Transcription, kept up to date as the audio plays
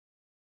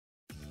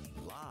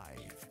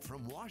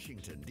from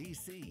Washington,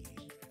 D.C.,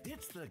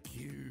 it's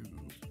theCUBE,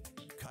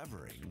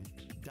 covering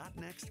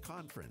 .next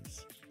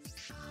conference.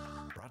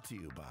 Brought to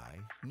you by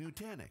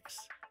Nutanix.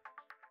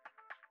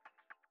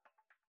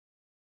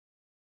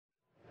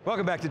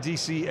 Welcome back to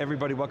DC,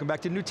 everybody. Welcome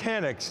back to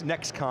Nutanix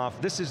NEXT Conf.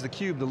 This is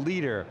theCUBE, the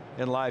leader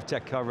in live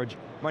tech coverage.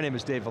 My name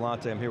is Dave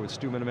Vellante, I'm here with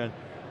Stu Miniman.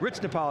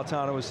 Rich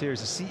Napolitano is here, he's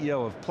the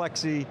CEO of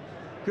Plexxi.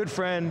 Good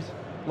friend,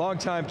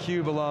 longtime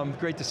CUBE alum,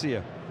 great to see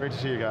you. Great to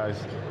see you guys.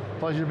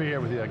 Pleasure to be here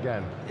with you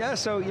again. Yeah,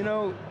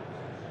 so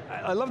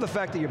I love the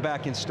fact that you're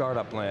back in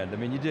startup land. I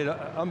mean, you did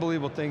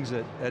unbelievable things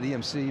at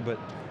EMC,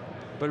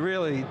 but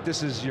really,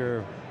 this is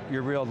your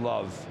real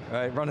love,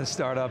 right? Running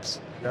startups,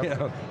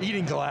 yep.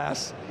 Eating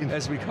glass,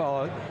 as we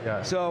call it.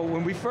 Yeah. So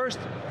when we first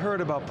heard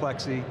about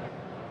Plexxi,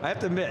 I have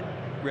to admit,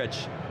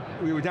 Rich,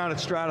 we were down at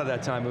Strata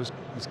that time. It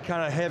was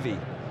kind of heavy,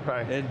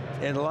 right?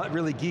 And a lot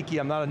really geeky.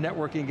 I'm not a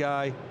networking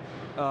guy.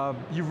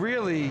 You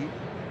really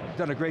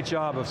done a great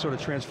job of sort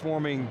of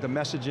transforming the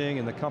messaging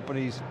and the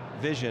company's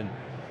vision.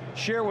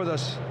 Share with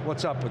us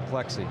what's up with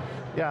Plexxi.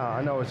 Yeah,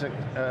 I know. It's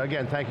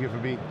again, thank you for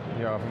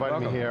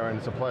inviting me here, and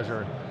it's a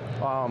pleasure.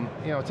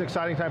 It's an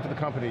exciting time for the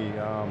company.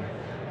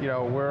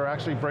 We're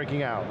actually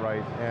breaking out,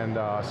 right? And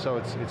so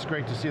it's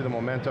great to see the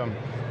momentum,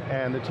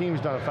 and the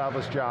team's done a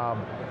fabulous job.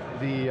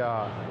 The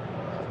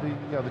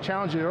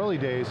challenge in the early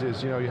days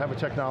is you have a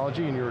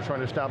technology and you're trying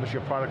to establish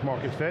your product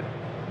market fit,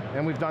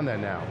 and we've done that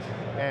now.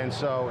 And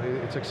so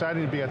it's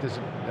exciting to be at this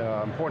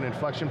important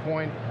inflection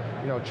point.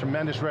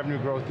 Tremendous revenue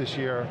growth this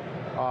year.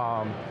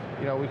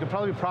 We could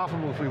probably be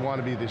profitable if we want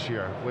to be this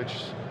year,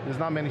 which there's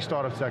not many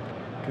startups that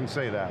can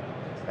say that.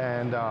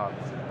 And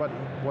but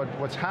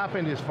what's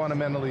happened is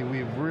fundamentally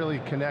we've really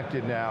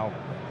connected now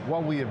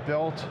what we have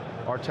built,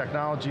 our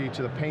technology,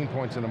 to the pain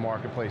points in the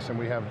marketplace, and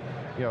we have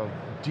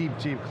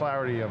deep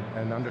clarity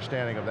and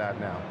understanding of that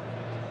now.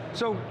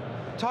 So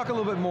talk a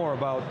little bit more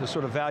about the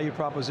sort of value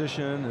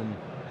proposition and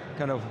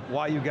kind of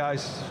why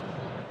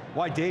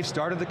Dave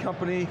started the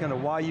company, kind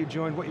of why you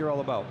joined, what you're all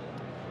about.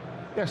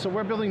 Yeah, so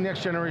we're building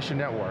next generation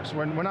networks.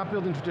 We're not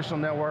building traditional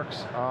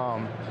networks,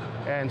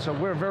 and so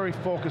we're very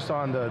focused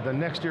on the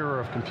next era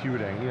of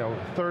computing,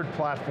 third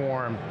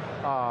platform,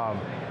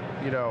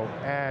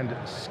 and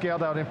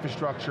scaled out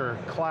infrastructure,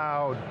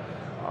 cloud,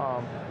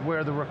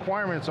 where the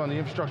requirements on the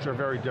infrastructure are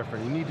very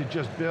different. You need to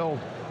just build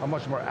a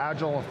much more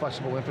agile and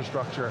flexible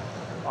infrastructure.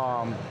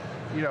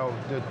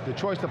 The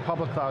choice of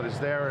public cloud is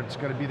there, it's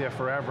going to be there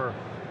forever,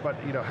 but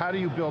how do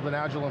you build an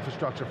agile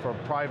infrastructure for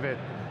private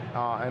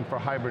and for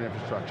hybrid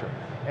infrastructure?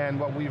 And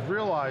what we've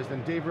realized,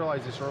 and Dave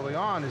realized this early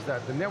on, is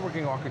that the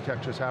networking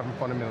architectures haven't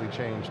fundamentally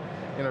changed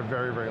in a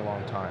very, very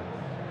long time.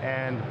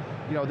 And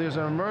there's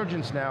an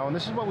emergence now, and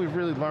this is what we've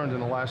really learned in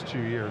the last 2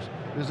 years,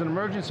 there's an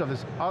emergence of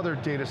this other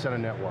data center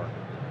network.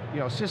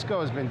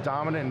 Cisco has been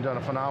dominant and done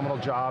a phenomenal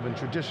job in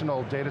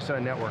traditional data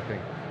center networking,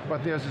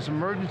 but there's this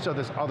emergence of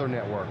this other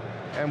network,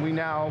 and we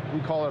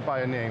call it by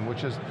a name,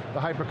 which is the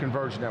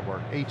hyperconverged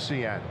network,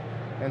 HCN.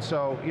 And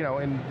so,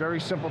 in very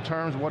simple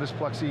terms, what is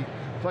Plexxi?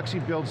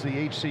 Plexxi builds the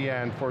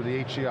HCN for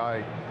the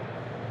HCI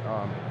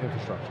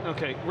infrastructure.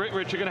 Okay,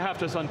 Rich, you're going to have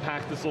to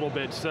unpack this a little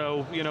bit.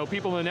 So,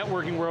 people in the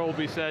networking world,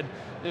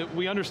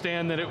 we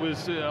understand that it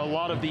was a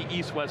lot of the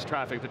east-west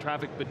traffic, the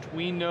traffic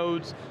between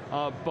nodes,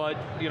 but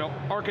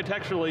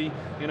architecturally,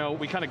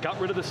 we kind of got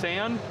rid of the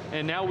SAN,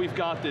 and now we've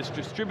got this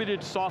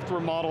distributed software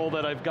model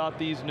that I've got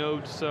these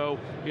nodes, so,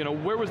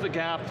 where was the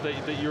gap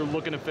that you're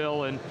looking to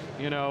fill, and,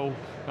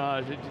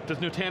 does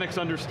Nutanix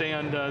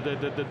understand that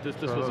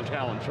this was a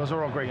challenge? Those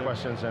are all great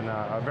questions and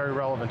very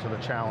relevant to the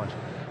challenge.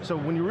 So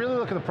when you really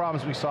look at the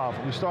problems we solve,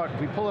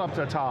 we pull it up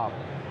to the top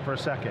for a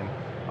second,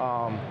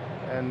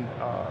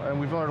 and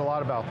we've learned a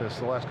lot about this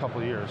the last couple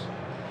of years.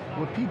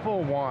 What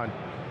people want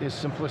is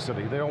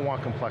simplicity, they don't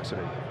want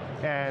complexity.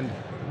 And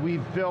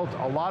we've built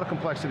a lot of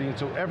complexity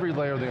into every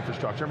layer of the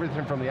infrastructure,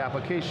 everything from the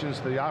applications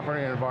to the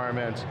operating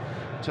environments,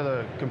 to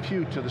the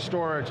compute, to the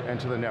storage, and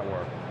to the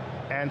network.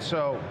 And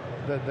so,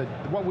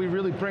 what we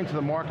really bring to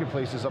the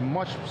marketplace is a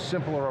much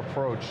simpler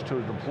approach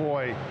to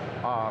deploy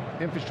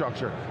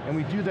infrastructure, and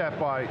we do that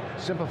by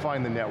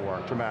simplifying the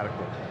network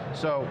dramatically.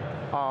 So,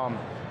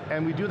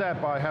 and we do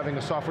that by having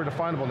a software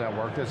definable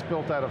network that's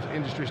built out of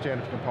industry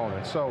standard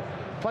components. So,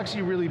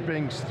 Plexxi really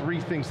brings three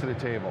things to the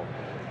table.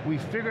 We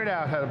figured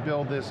out how to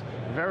build this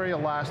very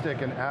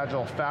elastic and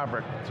agile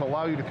fabric to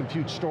allow you to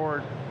compute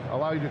storage,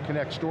 allow you to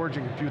connect storage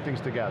and compute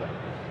things together.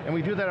 And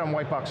we do that on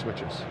white box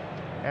switches.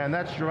 And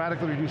that's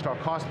dramatically reduced our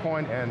cost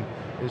point and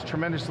is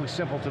tremendously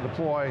simple to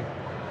deploy.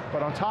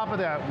 But on top of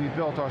that, we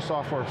built our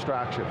software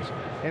abstractions.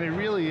 And it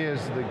really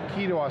is, the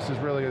key to us is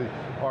really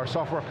our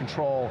software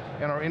control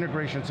and our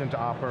integrations into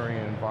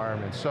operating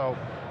environments. So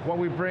what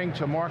we bring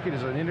to market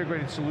is an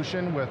integrated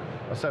solution with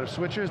a set of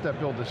switches that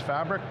build this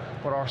fabric,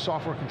 but our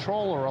software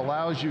controller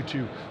allows you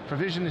to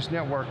provision this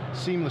network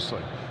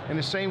seamlessly. In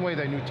the same way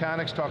that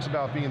Nutanix talks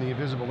about being the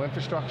invisible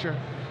infrastructure,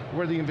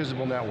 we're the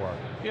invisible network.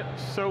 Yeah,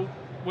 so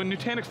when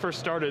Nutanix first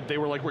started, they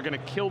were like, we're going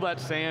to kill that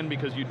SAN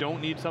because you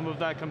don't need some of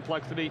that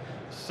complexity.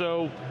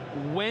 So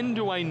when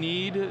do I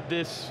need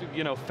this,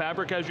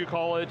 fabric as you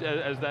call it,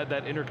 as that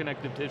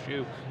interconnective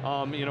tissue?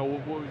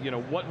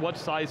 What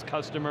size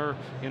customer?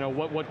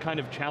 What kind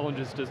of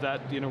challenges does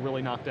that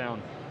really knock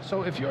down?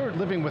 So if you're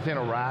living within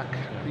a rack,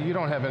 you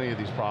don't have any of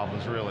these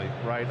problems really,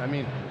 right? I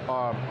mean,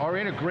 our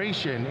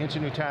integration into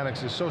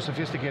Nutanix is so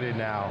sophisticated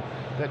now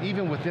that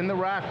even within the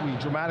rack, we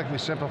dramatically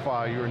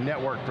simplify your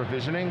network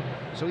provisioning.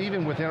 So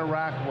even within a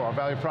rack, our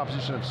value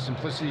proposition of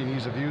simplicity and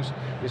ease of use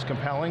is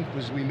compelling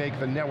because we make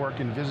the network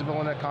invisible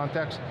in that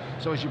context.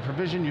 So as you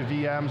provision your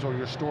VMs or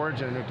your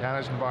storage in a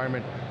Nutanix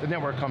environment, the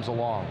network comes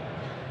along.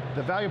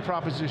 The value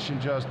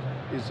proposition just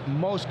is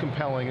most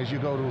compelling as you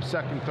go to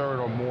second, third,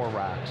 or more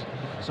racks.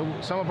 So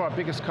some of our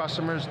biggest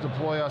customers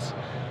deploy us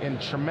in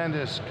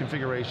tremendous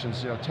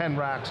configurations, 10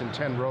 racks and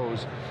 10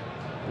 rows,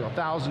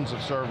 thousands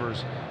of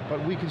servers,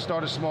 but we can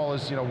start as small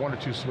as 1 or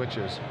 2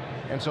 switches.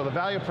 And so the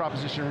value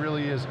proposition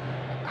really is,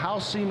 how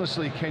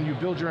seamlessly can you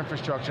build your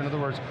infrastructure? In other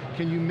words,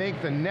 can you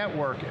make the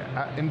network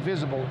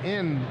invisible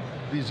in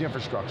these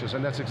infrastructures?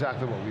 And that's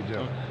exactly what we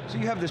do. So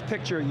you have this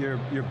picture in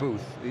your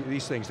booth,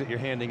 these things that you're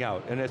handing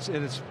out, and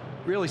it's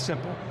really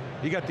simple.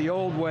 You got the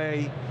old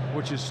way,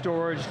 which is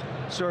storage,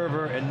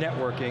 server, and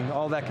networking,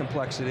 all that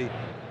complexity.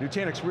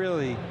 Nutanix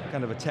really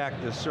kind of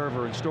attacked the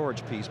server and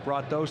storage piece,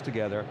 brought those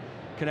together,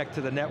 connect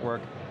to the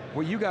network.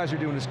 What you guys are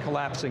doing is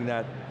collapsing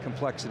that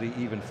complexity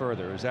even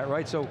further, is that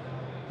right? So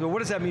what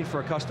does that mean for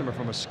a customer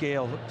from a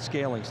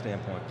scaling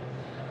standpoint?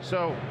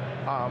 So,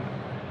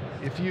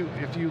 if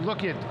you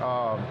look at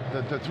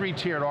the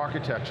 3-tiered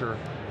architecture,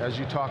 as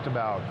you talked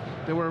about,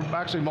 there were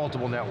actually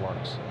multiple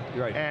networks.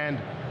 Right. And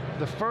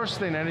the first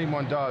thing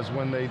anyone does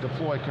when they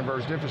deploy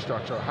converged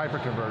infrastructure,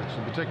 hyper-converged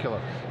in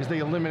particular, is they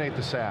eliminate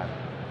the SAN.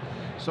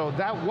 So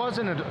that was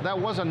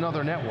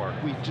another network.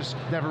 We just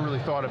never really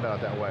thought about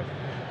it that way.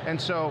 And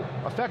so,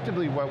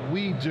 effectively what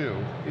we do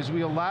is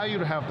we allow you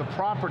to have the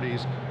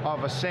properties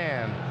of a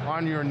SAN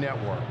on your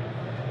network.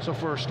 So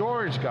for a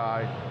storage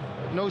guy,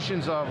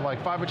 notions of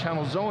like fiber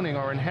channel zoning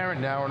are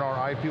inherent now in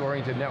our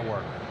IP-oriented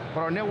network.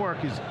 But our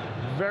network is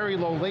very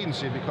low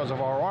latency because of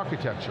our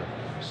architecture.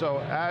 So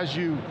as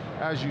you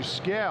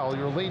scale,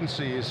 your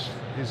latency is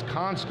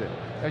constant.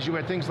 As you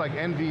add things like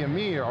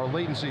NVMe, our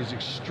latency is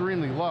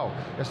extremely low.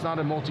 It's not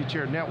a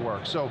multi-tiered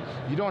network. So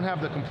you don't have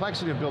the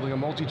complexity of building a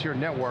multi-tiered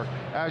network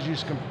as you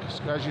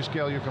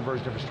scale your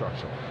converged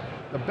infrastructure.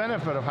 The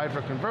benefit of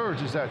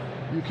hyper-converged is that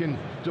you can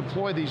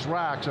deploy these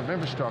racks of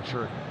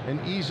infrastructure and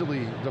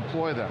easily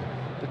deploy them.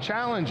 The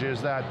challenge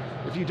is that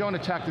if you don't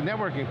attack the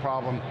networking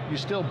problem, you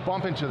still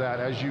bump into that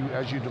as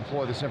you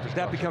deploy this infrastructure.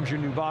 That becomes your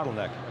new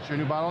bottleneck. It's your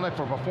new bottleneck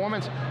for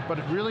performance, but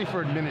really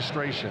for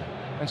administration.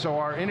 And so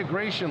our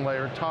integration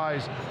layer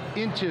ties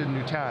into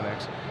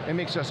Nutanix and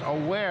makes us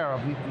aware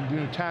of the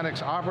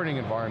Nutanix operating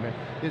environment,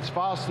 its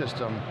file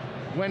system,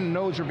 when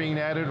nodes are being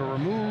added or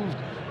removed,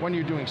 when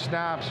you're doing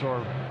snaps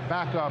or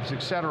backups,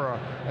 et cetera,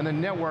 and the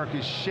network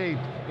is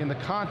shaped in the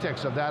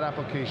context of that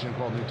application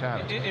called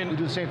Nutanix. We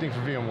do the same thing for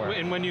VMware.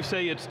 And when you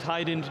say it's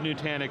tied into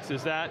Nutanix,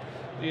 is that,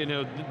 the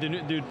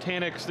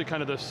Nutanix, the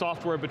kind of the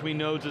software between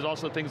nodes is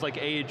also things like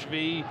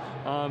AHV?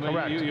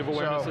 Correct. You have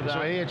awareness of that? So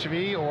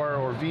AHV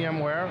or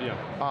VMware,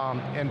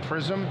 yeah. And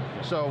Prism.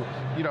 So,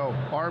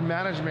 our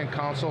management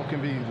console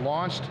can be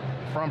launched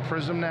from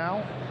Prism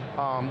now.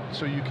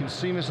 So you can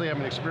seamlessly have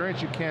an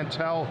experience. You can't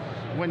tell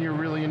when you're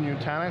really in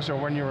Nutanix or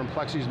when you're in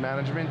Plexxi's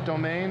management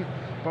domain,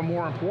 but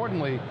more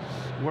importantly,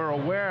 we're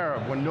aware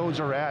of when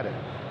nodes are added.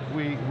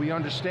 We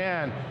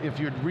understand if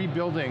you're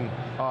rebuilding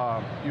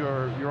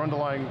your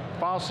underlying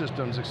file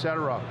systems, et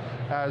cetera,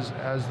 as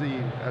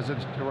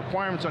the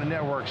requirements on the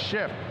network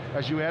shift,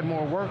 as you add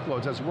more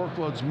workloads, as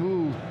workloads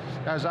move,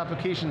 as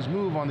applications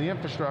move on the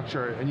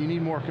infrastructure, and you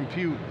need more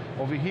compute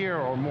over here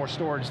or more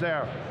storage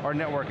there, our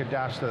network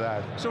adapts to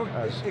that. So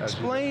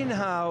explain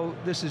how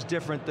this is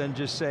different than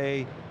just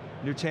say,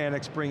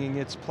 Nutanix bringing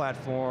its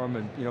platform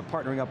and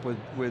partnering up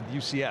with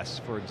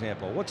UCS, for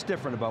example. What's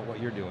different about what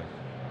you're doing?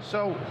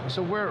 So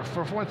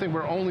for one thing,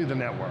 we're only the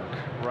network,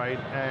 right?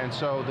 And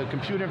so the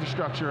compute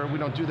infrastructure, we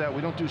don't do that,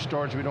 we don't do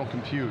storage, we don't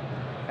compute.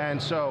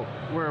 And so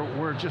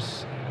we're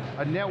just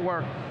a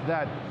network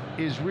that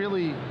is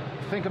really,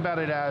 think about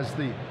it as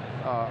the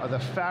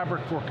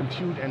fabric for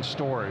compute and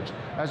storage,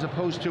 as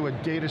opposed to a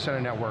data center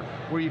network,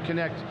 where you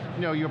connect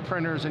your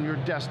printers and your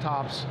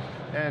desktops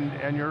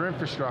and your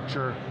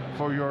infrastructure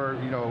for your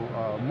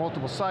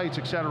multiple sites,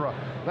 et cetera.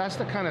 That's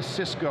the kind of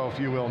Cisco, if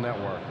you will,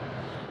 network.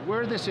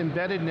 We're this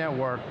embedded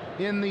network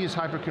in these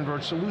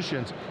hyper-converged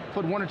solutions.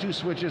 Put 1 or 2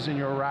 switches in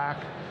your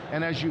rack,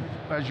 and as you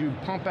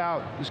pump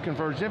out this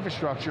converged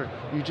infrastructure,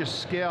 you just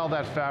scale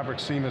that fabric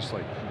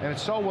seamlessly. And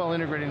it's so well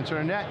integrated into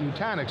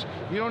Nutanix,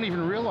 you don't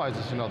even realize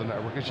it's another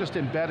network. It's just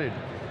embedded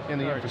in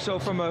the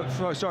infrastructure.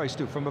 So sorry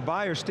Stu, from a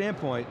buyer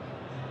standpoint,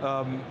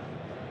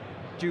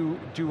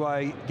 do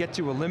I get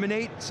to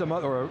eliminate some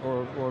other,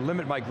 or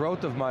limit my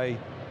growth of my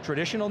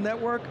traditional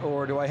network,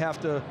 or do I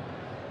have to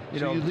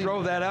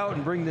throw that out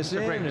and bring this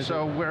in?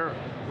 So we're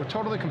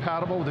totally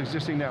compatible with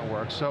existing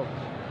networks. So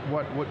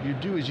what you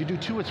do is you do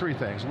 2 or 3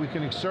 things. We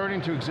can insert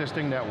into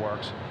existing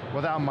networks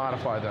without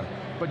modify them,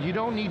 but you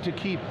don't need to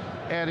keep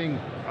adding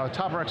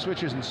top-rack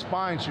switches and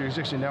spines to your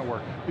existing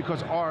network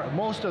because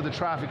most of the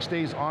traffic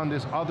stays on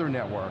this other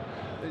network.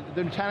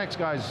 The Nutanix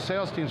guys,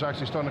 sales teams are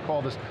actually starting to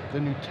call this the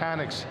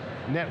Nutanix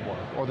network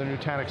or the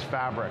Nutanix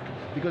fabric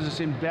because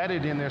it's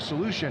embedded in their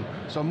solution.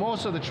 So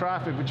most of the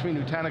traffic between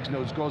Nutanix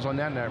nodes goes on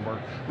that network,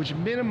 which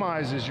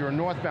minimizes your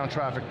northbound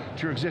traffic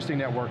to your existing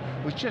network,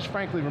 which just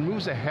frankly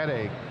removes a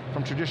headache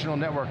from traditional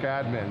network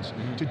admins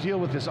to deal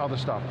with this other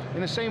stuff.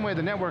 In the same way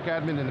the network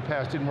admin in the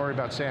past didn't worry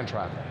about SAN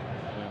traffic.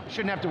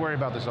 Shouldn't have to worry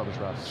about this other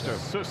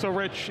traffic. So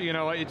Rich,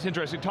 it's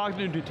interesting,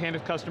 talking to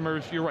Nutanix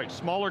customers, you're right,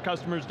 smaller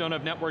customers don't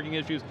have networking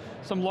issues.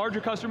 Some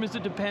larger customers,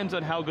 it depends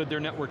on how good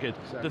their network is.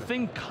 Exactly. The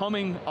thing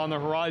coming on the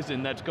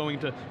horizon that's going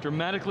to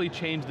dramatically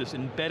change this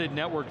embedded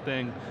network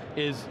thing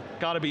is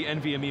got to be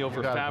NVMe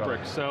over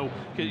Fabric. So,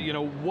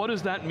 what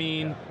does that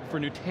mean for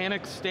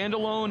Nutanix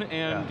standalone?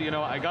 And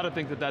I got to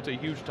think that that's a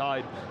huge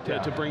tide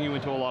to bring you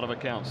into a lot of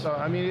accounts. So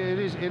I mean,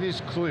 it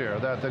is clear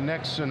that the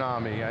next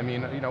tsunami. I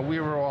mean, we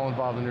were all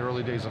involved in the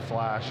early days of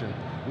Flash, and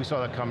we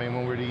saw that coming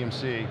when we were at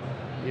EMC.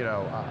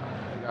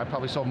 I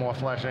probably sold more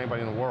Flash than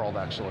anybody in the world,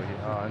 actually,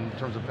 in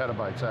terms of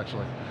petabytes,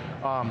 actually.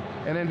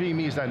 And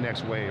NVMe is that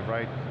next wave,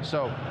 right?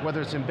 So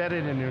whether it's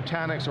embedded in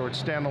Nutanix or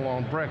it's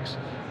standalone bricks,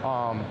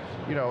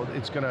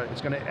 it's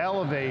going to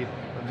elevate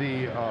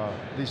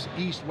this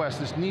east-west,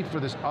 this need for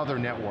this other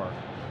network.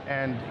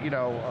 And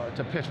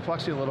to pitch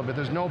Plexxi a little bit,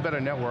 there's no better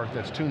network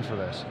that's tuned for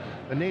this.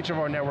 The nature of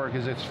our network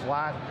is it's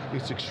flat,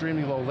 it's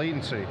extremely low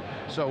latency.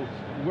 So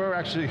we're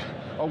actually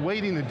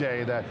awaiting the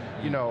day that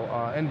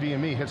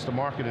NVMe hits the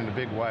market in a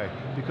big way,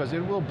 because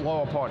it will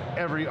blow apart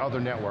every other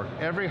network.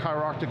 Every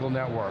hierarchical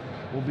network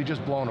will be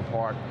just blown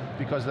apart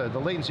because the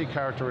latency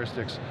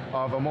characteristics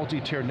of a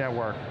multi-tiered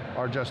network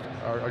are just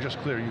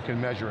clear. You can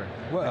measure it.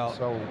 Well,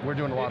 so we're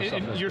doing a lot of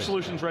stuff. And your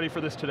solution's ready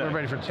for this today. We're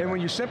ready for today. And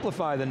when you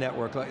simplify the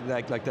network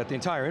like that, the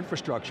entire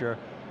infrastructure,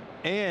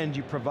 and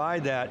you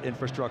provide that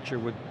infrastructure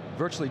with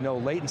virtually no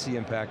latency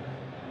impact,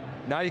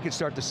 now you can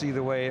start to see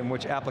the way in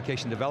which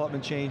application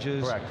development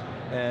changes. Correct.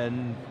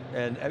 And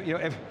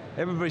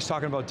everybody's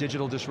talking about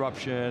digital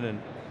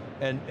disruption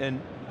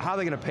and how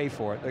they're going to pay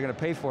for it. They're going to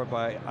pay for it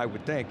by, I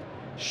would think,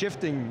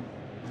 shifting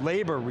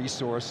labor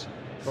resource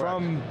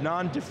from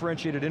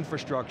non-differentiated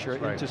infrastructure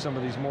into some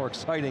of these more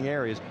exciting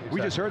areas. Exactly.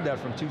 We just heard that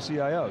from 2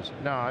 CIOs.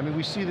 No, I mean,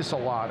 we see this a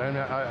lot. I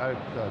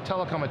mean,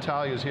 Telecom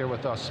Italia is here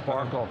with us,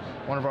 Sparkle,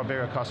 one of our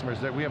bigger customers.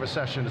 We have a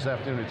session this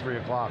afternoon at 3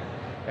 o'clock,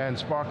 and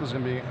Sparkle's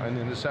going to be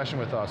in the session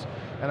with us.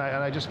 And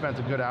I just spent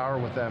a good hour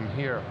with them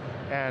here.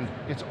 And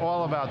it's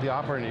all about the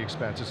operating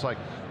expense. It's like,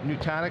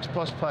 Nutanix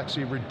plus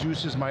Plexxi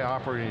reduces my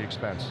operating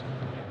expense.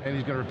 And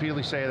he's going to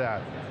repeatedly say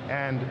that.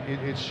 And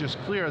it's just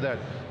clear that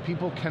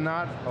people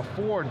cannot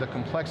afford the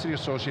complexity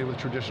associated with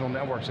traditional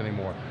networks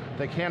anymore.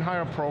 They can't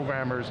hire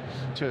programmers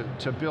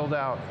to build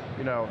out,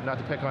 not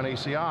to pick on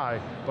ACI,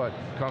 but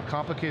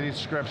complicated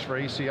scripts for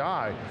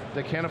ACI.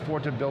 They can't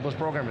afford to build those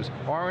programmers.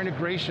 Our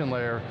integration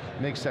layer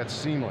makes that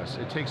seamless.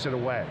 It takes it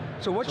away.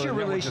 So what's your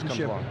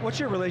relationship? What's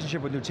your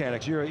relationship with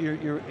Nutanix?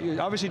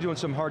 You're obviously doing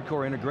some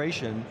hardcore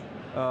integration.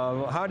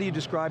 How do you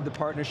describe the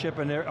partnership,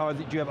 and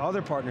do you have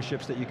other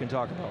partnerships that you can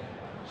talk about?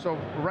 So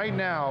right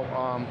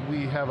now,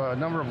 we have a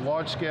number of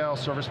large-scale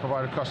service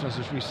provider customers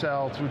which we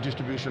sell through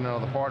distribution and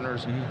other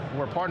partners.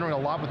 We're partnering a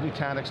lot with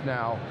Nutanix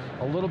now,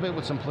 a little bit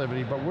with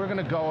SimpliVity, but we're going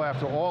to go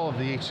after all of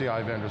the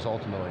HCI vendors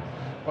ultimately.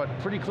 But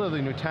pretty clearly,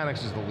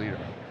 Nutanix is the leader.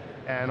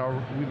 And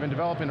we've been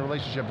developing a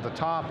relationship at the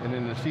top and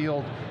in the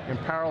field. In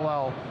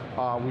parallel,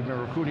 we've been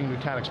recruiting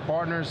Nutanix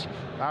partners.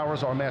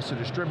 Ours are master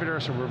distributor,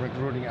 so we're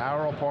recruiting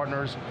our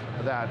partners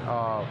that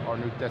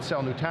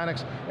sell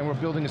Nutanix, and we're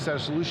building a set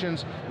of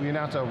solutions. We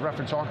announced a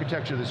reference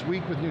architecture this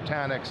week with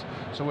Nutanix,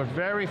 so we're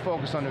very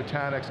focused on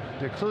Nutanix.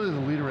 They're clearly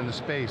the leader in the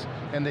space,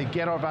 and they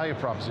get our value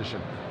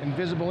proposition.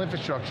 Invisible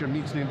infrastructure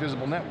meets the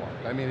invisible network.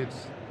 I mean,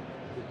 it's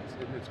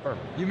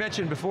perfect. You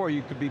mentioned before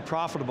you could be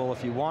profitable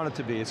if you wanted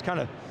to be.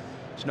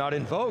 It's not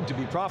in vogue to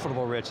be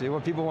profitable, Rich.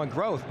 People want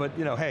growth, but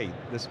hey,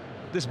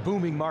 this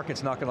booming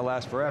market's not going to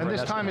last forever. And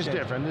this time is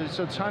different,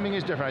 so timing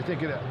is different. I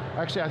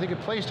think it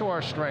plays to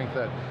our strength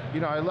that,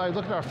 I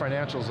looked at our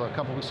financials a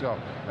couple weeks ago,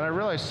 and I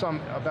realized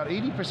about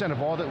 80%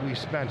 of all that we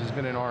spent has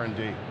been in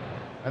R&D.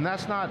 And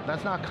that's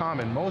not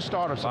common. Most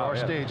startups at our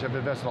stage have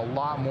invested a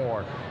lot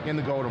more in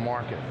the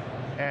go-to-market.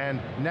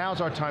 And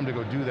now's our time to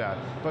go do that.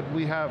 But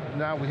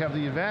now we have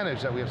the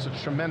advantage that we have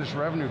such tremendous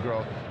revenue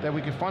growth that we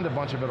can fund a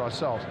bunch of it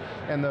ourselves.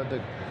 And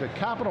the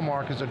capital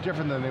markets are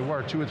different than they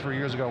were 2 or 3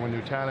 years ago when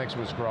Nutanix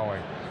was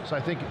growing. So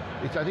I think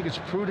it's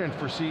prudent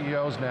for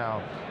CEOs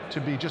now to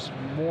be just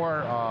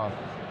more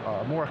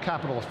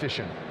capital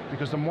efficient,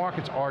 because the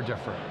markets are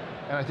different.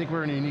 And I think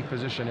we're in a unique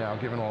position now,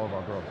 given all of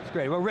our growth. That's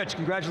great. Well, Rich,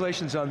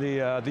 congratulations on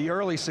the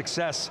early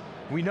success.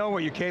 We know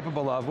what you're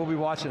capable of. We'll be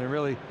watching and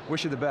really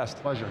wish you the best.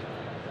 Pleasure.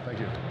 Thank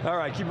you. All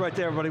right, keep it right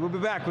there, everybody. We'll be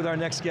back with our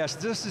next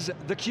guest. This is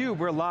theCUBE.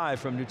 We're live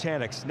from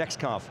Nutanix NEXT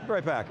Conf. Be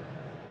right back.